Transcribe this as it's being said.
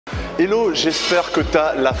Hello, j'espère que tu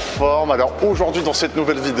as la forme. Alors aujourd'hui dans cette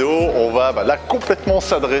nouvelle vidéo, on va là complètement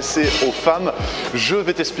s'adresser aux femmes. Je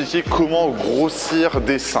vais t'expliquer comment grossir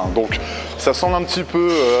des seins. Donc ça semble un petit peu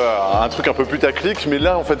un truc un peu putaclic, mais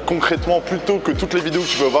là en fait concrètement, plutôt que toutes les vidéos que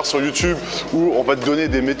tu peux voir sur YouTube où on va te donner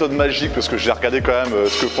des méthodes magiques, parce que j'ai regardé quand même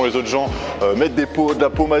ce que font les autres gens, mettre de la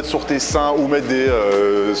pommade sur tes seins ou mettre des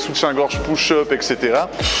soutiens-gorge push-up, etc.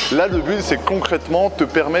 Là le but c'est concrètement te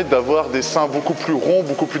permettre d'avoir des seins beaucoup plus ronds,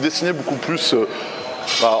 beaucoup plus dessinés, beaucoup plus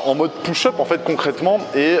en mode push-up en fait concrètement.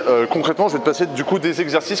 Et concrètement je vais te passer du coup des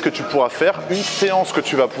exercices que tu pourras faire, une séance que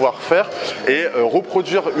tu vas pouvoir faire et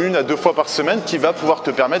reproduire 1 à 2 fois par semaine, qui va pouvoir te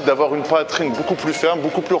permettre d'avoir une poitrine beaucoup plus ferme,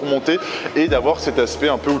 beaucoup plus remontée et d'avoir cet aspect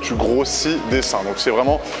un peu où tu grossis des seins. Donc c'est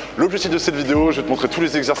vraiment l'objectif de cette vidéo. Je vais te montrer tous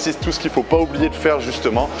les exercices, tout ce qu'il ne faut pas oublier de faire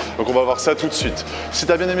justement. Donc on va voir ça tout de suite. Si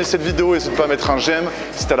tu as bien aimé cette vidéo, n'hésite pas à mettre un j'aime.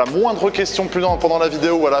 Si tu as la moindre question plus pendant la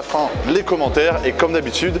vidéo ou à la fin, les commentaires. Et comme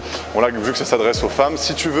d'habitude, vu que ça s'adresse aux femmes,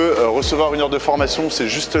 si tu veux recevoir 1 heure de formation, c'est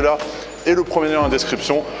juste là et le premier lien en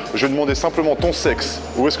description. Je vais demander simplement ton sexe,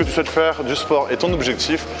 où est-ce que tu souhaites faire du sport et ton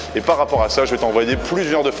objectif. Et par rapport à ça, je vais t'envoyer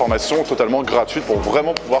plusieurs de formations totalement gratuites pour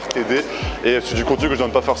vraiment pouvoir t'aider. Et c'est du contenu que je ne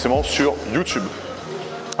donne pas forcément sur YouTube.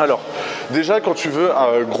 Alors, déjà quand tu veux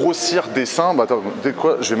grossir des seins,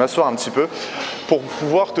 je vais m'asseoir un petit peu. Pour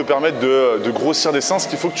pouvoir te permettre de grossir des seins, ce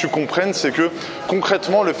qu'il faut que tu comprennes, c'est que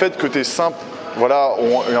concrètement, le fait que tes seins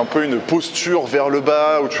ont un peu une posture vers le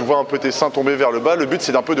bas, où tu vois un peu tes seins tomber vers le bas, le but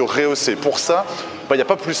c'est d'un peu de rehausser. Pour ça, il n'y a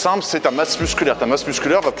pas plus simple, c'est ta masse musculaire. Ta masse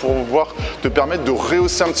musculaire va pouvoir te permettre de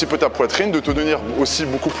rehausser un petit peu ta poitrine, de te devenir aussi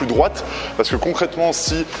beaucoup plus droite. Parce que concrètement,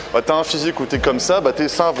 si tu as un physique où tu es comme ça, tes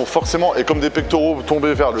seins vont forcément, et comme des pectoraux,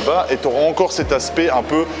 tomber vers le bas, et tu auras encore cet aspect un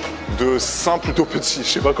peu de seins plutôt petits. Je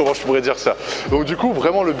sais pas comment je pourrais dire ça. Donc du coup,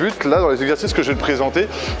 vraiment le but, là, dans les exercices que je vais te présenter,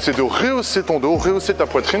 c'est de rehausser ton dos, rehausser ta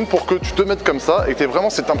poitrine pour que tu te mettes comme ça et que tu aies vraiment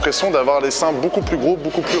cette impression d'avoir les seins beaucoup plus gros,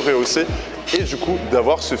 beaucoup plus rehaussés et du coup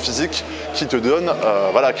d'avoir ce physique qui te donne,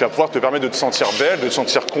 qui va pouvoir te permettre de te sentir belle, de te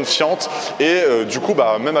sentir confiante et du coup,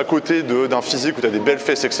 même à côté d'un physique où tu as des belles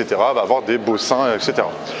fesses, etc., va avoir des beaux seins, etc.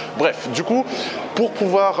 Bref, du coup, pour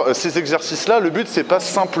pouvoir ces exercices-là, le but c'est pas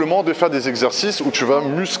simplement de faire des exercices où tu vas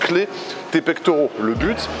muscler tes pectoraux. Le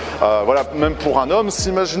but, même pour un homme, si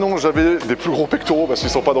imaginons j'avais des plus gros pectoraux, parce qu'ils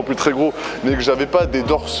ne sont pas non plus très gros, mais que j'avais pas des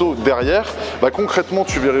dorsaux derrière, concrètement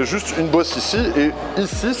tu verrais juste une bosse ici et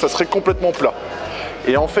ici ça serait complètement plat.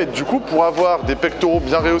 Et en fait, du coup, pour avoir des pectoraux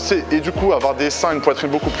bien rehaussés et du coup avoir des seins, une poitrine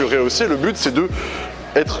beaucoup plus rehaussée, le but c'est de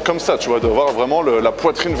être comme ça, tu vois, d'avoir vraiment la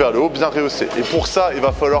poitrine vers le haut bien rehaussée. Et pour ça, il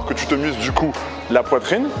va falloir que tu te muscles du coup la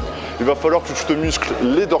poitrine, il va falloir que tu te muscles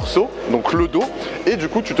les dorsaux, donc le dos, et du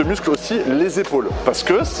coup tu te muscles aussi les épaules. Parce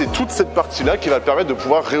que c'est toute cette partie-là qui va te permettre de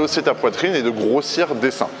pouvoir rehausser ta poitrine et de grossir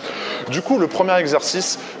des seins. Du coup, le premier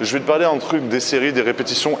exercice, je vais te parler des séries, des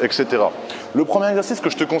répétitions, etc. Le premier exercice que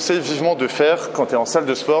je te conseille vivement de faire quand tu es en salle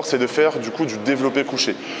de sport, c'est de faire du coup du développé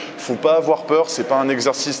couché. Il ne faut pas avoir peur, ce n'est pas un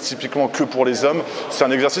exercice typiquement que pour les hommes, c'est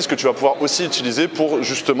un exercice que tu vas pouvoir aussi utiliser pour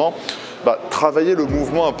justement travailler le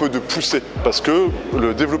mouvement un peu de poussée. Parce que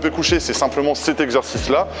le développé couché, c'est simplement cet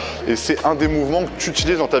exercice-là et c'est un des mouvements que tu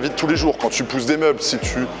utilises dans ta vie de tous les jours. Quand tu pousses des meubles, si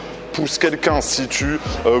tu pousses quelqu'un, si tu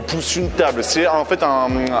pousses une table, c'est en fait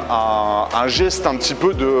un geste un petit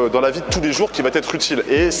peu dans la vie de tous les jours qui va être utile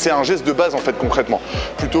et c'est un geste de base en fait concrètement.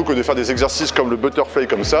 Plutôt que de faire des exercices comme le butterfly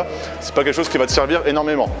comme ça, c'est pas quelque chose qui va te servir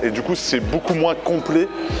énormément et du coup c'est beaucoup moins complet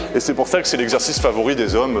et c'est pour ça que c'est l'exercice favori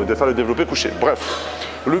des hommes de faire le développé couché. Bref,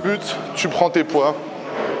 le but, tu prends tes poids,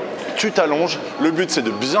 tu t'allonges, le but c'est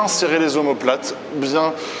de bien serrer les omoplates,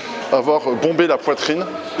 bien avoir bombé la poitrine,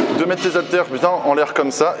 de mettre tes haltères bien en l'air comme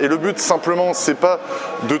ça et le but simplement c'est pas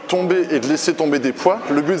de tomber et de laisser tomber des poids,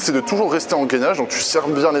 le but c'est de toujours rester en gainage, donc tu serres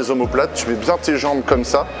bien les omoplates, tu mets bien tes jambes comme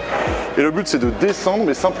ça et le but c'est de descendre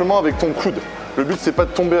mais simplement avec ton coude. Le but c'est pas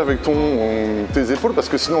de tomber avec tes épaules parce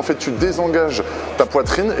que sinon en fait tu désengages ta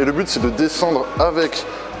poitrine et le but c'est de descendre avec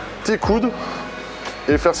tes coudes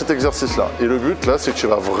et faire cet exercice là et le but là c'est que tu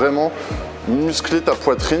vas vraiment muscler ta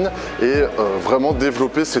poitrine et vraiment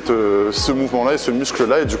développer ce mouvement là et ce muscle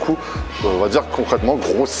là et du coup on va dire concrètement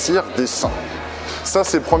grossir des seins. Ça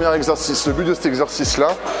c'est le premier exercice. Le but de cet exercice là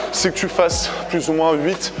c'est que tu fasses plus ou moins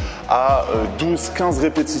 8 à 12-15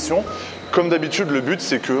 répétitions. Comme d'habitude le but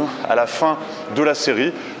c'est que à la fin de la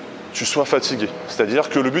série tu sois fatigué. C'est-à-dire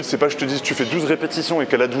que le but, c'est pas que je te dise tu fais 12 répétitions et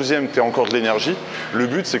qu'à la 12e, tu as encore de l'énergie. Le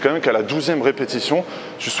but, c'est quand même qu'à la 12e répétition,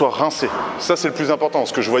 tu sois rincé. Ça, c'est le plus important.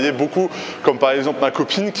 Parce que je voyais beaucoup, comme par exemple ma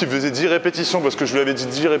copine qui faisait 10 répétitions parce que je lui avais dit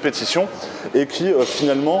 10 répétitions et qui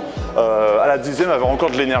finalement, à la 10e, avait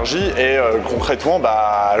encore de l'énergie et concrètement,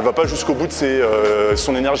 bah, elle va pas jusqu'au bout de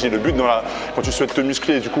son énergie. Le but, quand tu souhaites te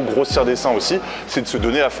muscler et du coup grossir des seins aussi, c'est de se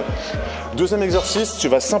donner à fond. Deuxième exercice, tu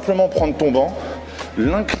vas simplement prendre ton banc,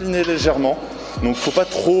 l'incliner légèrement, donc il ne faut pas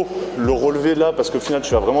trop le relever là parce qu'au final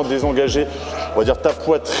tu vas vraiment désengager, on va dire ta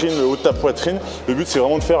poitrine, le haut de ta poitrine. Le but c'est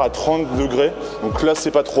vraiment de faire à 30 degrés, donc là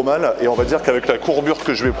c'est pas trop mal et on va dire qu'avec la courbure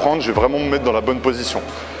que je vais prendre, je vais vraiment me mettre dans la bonne position.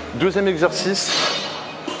 Deuxième exercice,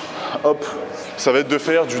 hop, ça va être de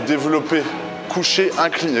faire du développé couché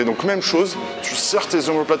incliné, donc même chose, tu serres tes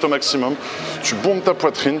omoplates au maximum, tu bombes ta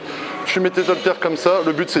poitrine, tu mets tes haltères comme ça,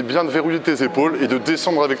 le but c'est bien de verrouiller tes épaules et de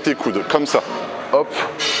descendre avec tes coudes, comme ça. Hop,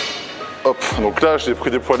 hop. Donc là, j'ai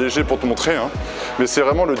pris des poids légers pour te montrer, hein. Mais c'est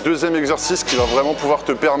vraiment le deuxième exercice qui va vraiment pouvoir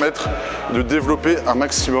te permettre de développer un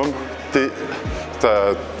maximum de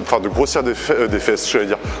grossir des fesses, je vais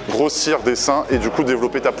dire, grossir des seins et du coup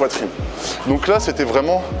développer ta poitrine. Donc là, c'était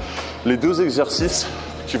vraiment les deux exercices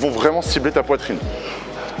qui vont vraiment cibler ta poitrine.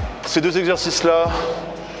 Ces deux exercices-là,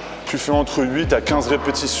 tu fais entre 8 à 15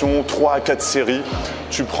 répétitions, 3 à 4 séries.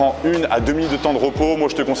 Tu prends 1 à 2 minutes de temps de repos. Moi,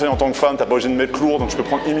 je te conseille en tant que femme, tu n'as pas besoin de mettre lourd, donc tu peux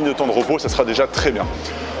prendre 1 minute de temps de repos, ça sera déjà très bien.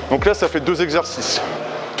 Donc là, ça fait 2 exercices.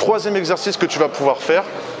 Troisième exercice que tu vas pouvoir faire,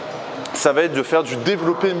 ça va être de faire du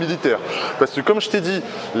développé militaire. Parce que comme je t'ai dit,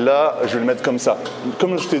 là, je vais le mettre comme ça.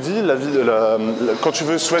 Comme je t'ai dit, quand tu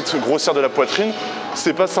souhaites grossir de la poitrine,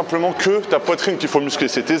 c'est pas simplement que ta poitrine qu'il faut muscler,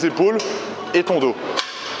 c'est tes épaules et ton dos.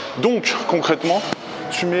 Donc, concrètement,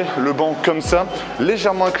 tu mets le banc comme ça,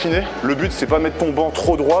 légèrement incliné. Le but, c'est pas mettre ton banc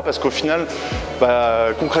trop droit parce qu'au final,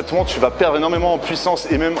 concrètement, tu vas perdre énormément en puissance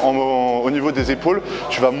et même au niveau des épaules,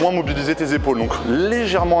 tu vas moins mobiliser tes épaules. Donc,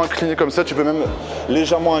 légèrement incliné comme ça. Tu peux même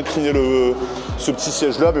légèrement incliner ce petit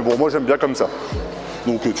siège-là, mais bon, moi, j'aime bien comme ça.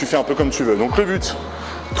 Donc, tu fais un peu comme tu veux. Donc, le but,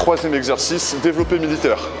 troisième exercice, développé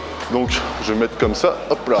militaire. Donc, je vais mettre comme ça,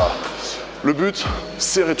 hop là. Le but,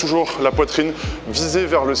 serrer toujours la poitrine, viser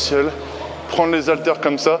vers le ciel, prendre les haltères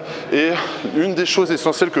comme ça. Et une des choses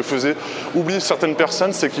essentielles que oublient certaines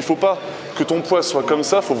personnes, c'est qu'il ne faut pas que ton poids soit comme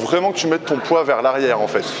ça, il faut vraiment que tu mettes ton poids vers l'arrière en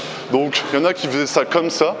fait. Donc il y en a qui faisaient ça comme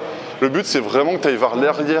ça. Le but c'est vraiment que tu ailles vers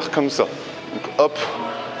l'arrière comme ça. Donc hop,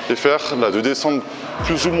 et faire là, de descendre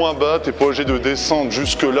plus ou moins bas, tu n'es pas obligé de descendre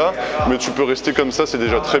jusque là, mais tu peux rester comme ça, c'est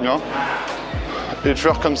déjà très bien. Et de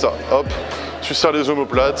faire comme ça, hop, tu serres les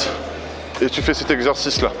omoplates et tu fais cet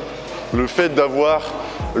exercice là. Le fait d'avoir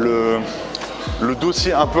le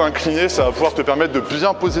dossier un peu incliné, ça va pouvoir te permettre de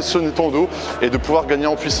bien positionner ton dos et de pouvoir gagner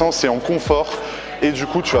en puissance et en confort. Et du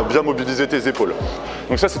coup, tu vas bien mobiliser tes épaules.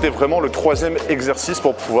 Donc ça, c'était vraiment le troisième exercice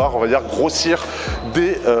pour pouvoir, on va dire, grossir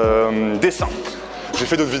des seins. J'ai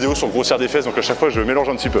fait d'autres vidéos sur grossir des fesses, donc à chaque fois, je mélange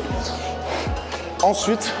un petit peu.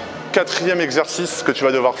 Ensuite, quatrième exercice que tu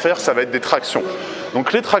vas devoir faire, ça va être des tractions.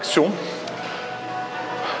 Donc les tractions,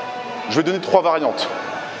 je vais donner 3 variantes.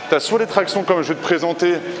 Tu as soit les tractions comme je vais te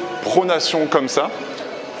présenter, pronation comme ça,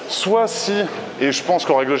 soit si, et je pense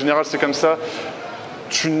qu'en règle générale c'est comme ça,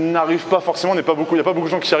 tu n'arrives pas forcément, il n'y a pas beaucoup de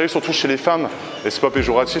gens qui arrivent, surtout chez les femmes, et c'est pas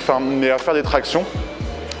péjoratif, hein, mais à faire des tractions.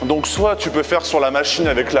 Donc soit tu peux faire sur la machine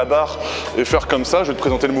avec la barre et faire comme ça, je vais te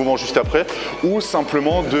présenter le mouvement juste après, ou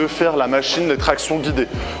simplement de faire la machine, les tractions guidées.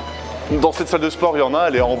 Dans cette salle de sport, il y en a,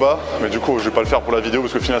 elle est en bas, mais du coup je ne vais pas le faire pour la vidéo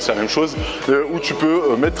parce qu'au final c'est la même chose, où tu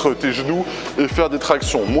peux mettre tes genoux et faire des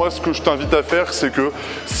tractions. Moi ce que je t'invite à faire, c'est que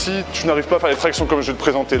si tu n'arrives pas à faire les tractions comme je vais te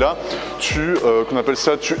présenter là, tu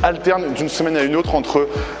alternes d'une semaine à une autre entre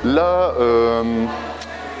la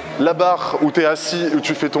barre où tu es assis, où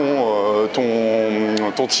tu fais ton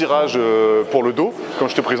tirage pour le dos, comme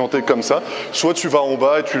je t'ai présenté comme ça, soit tu vas en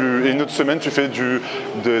bas et une autre semaine tu fais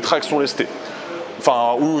des tractions lestées.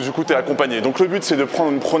 Enfin, où du coup tu es accompagné. Donc le but c'est de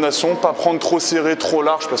prendre une pronation, pas prendre trop serré, trop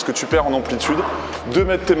large parce que tu perds en amplitude, de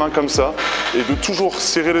mettre tes mains comme ça et de toujours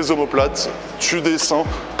serrer les omoplates, tu descends,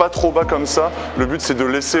 pas trop bas comme ça. Le but c'est de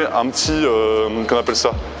laisser un petit, qu'on appelle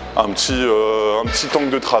ça, un petit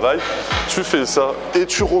angle de travail. Tu fais ça et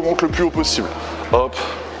tu remontes le plus haut possible. Hop,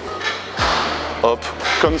 hop,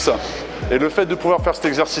 comme ça. Et le fait de pouvoir faire cet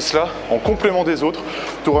exercice là, en complément des autres,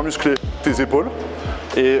 tu auras musclé tes épaules.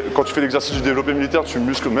 Et quand tu fais l'exercice du développé militaire, tu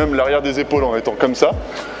muscles même l'arrière des épaules en étant comme ça.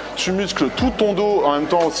 Tu muscles tout ton dos, en même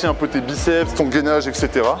temps aussi un peu tes biceps, ton gainage, etc.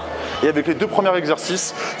 Et avec les 2 premiers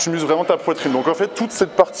exercices, tu muscles vraiment ta poitrine. Donc en fait, toute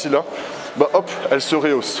cette partie-là, hop, elle se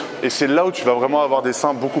rehausse. Et c'est là où tu vas vraiment avoir des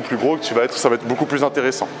seins beaucoup plus gros, que ça va être beaucoup plus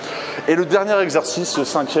intéressant. Et le dernier exercice, le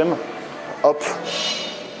 5e, hop,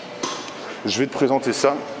 je vais te présenter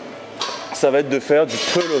ça. Ça va être de faire du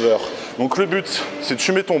pull-over. Donc le but, c'est que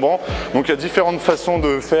tu mets ton banc. Donc il y a différentes façons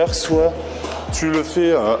de faire. Soit tu le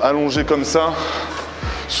fais allongé comme ça,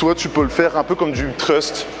 soit tu peux le faire un peu comme du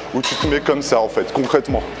thrust, où tu te mets comme ça en fait,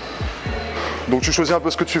 concrètement. Donc tu choisis un peu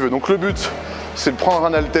ce que tu veux. Donc le but, c'est de prendre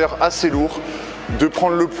un haltère assez lourd, de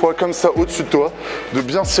prendre le poids comme ça au-dessus de toi, de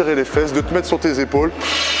bien serrer les fesses, de te mettre sur tes épaules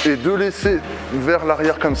et de laisser vers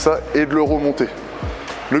l'arrière comme ça et de le remonter.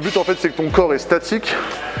 Le but en fait, c'est que ton corps est statique,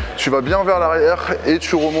 tu vas bien vers l'arrière et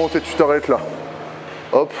tu remontes et tu t'arrêtes là.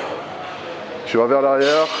 Hop, tu vas vers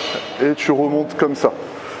l'arrière et tu remontes comme ça.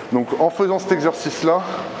 Donc en faisant cet exercice-là,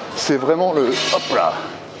 c'est vraiment le hop là.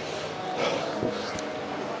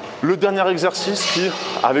 Le dernier exercice qui,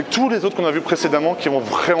 avec tous les autres qu'on a vus précédemment, qui vont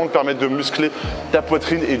vraiment te permettre de muscler ta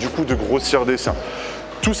poitrine et du coup de grossir des seins.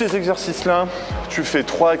 Tous ces exercices-là, tu fais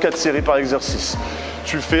 3 à 4 séries par exercice.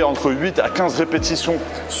 Tu fais entre 8 à 15 répétitions.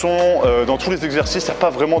 Dans tous les exercices, il n'y a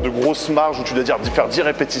pas vraiment de grosse marge où tu dois faire 10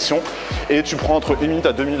 répétitions et tu prends entre 1 minute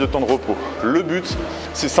à 2 minutes de temps de repos. Le but,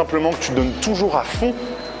 c'est simplement que tu donnes toujours à fond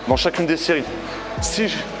dans chacune des séries.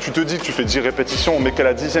 Si tu te dis que tu fais 10 répétitions mais qu'à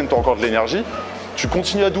la 10e, tu as encore de l'énergie, tu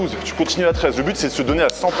continues à 12, tu continues à 13. Le but, c'est de se donner à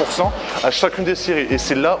 100% à chacune des séries. Et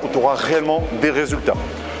c'est là où tu auras réellement des résultats.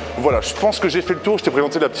 Voilà, je pense que j'ai fait le tour. Je t'ai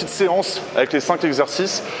présenté la petite séance avec les 5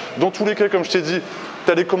 exercices. Dans tous les cas, comme je t'ai dit,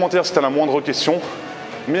 tu as les commentaires si tu as la moindre question.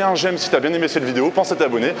 Mets un j'aime si tu as bien aimé cette vidéo. Pense à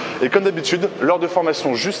t'abonner. Et comme d'habitude, l'heure de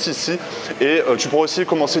formation juste ici. Et tu pourras aussi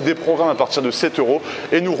commencer des programmes à partir de 7 €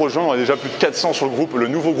 et nous rejoindre. On est déjà plus de 400 sur le groupe, le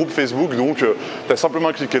nouveau groupe Facebook. Donc, tu as simplement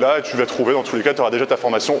à cliquer là et tu vas trouver. Dans tous les cas, tu auras déjà ta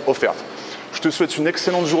formation offerte. Je te souhaite une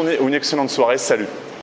excellente journée ou une excellente soirée. Salut!